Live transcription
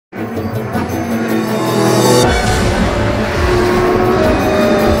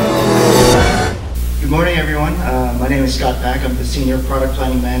Senior Product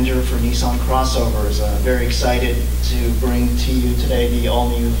Planning Manager for Nissan Crossovers. Very excited to bring to you today the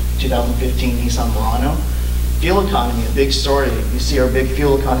all-new 2015 Nissan Murano. Fuel economy, a big story. You see our big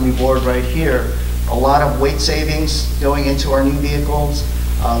fuel economy board right here. A lot of weight savings going into our new vehicles,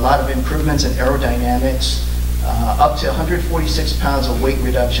 a lot of improvements in aerodynamics, up to 146 pounds of weight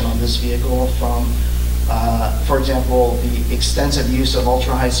reduction on this vehicle from, for example, the extensive use of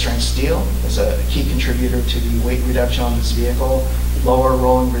ultra-high strength steel is a key contributor to the weight reduction on this vehicle. Lower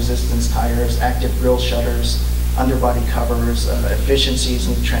rolling resistance tires, active grille shutters, underbody covers, efficiencies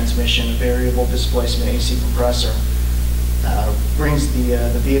in the transmission, variable displacement AC compressor. Brings the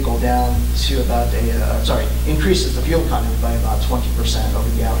vehicle down to about increases the fuel economy by about 20% over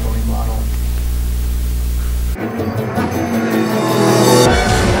the outgoing model.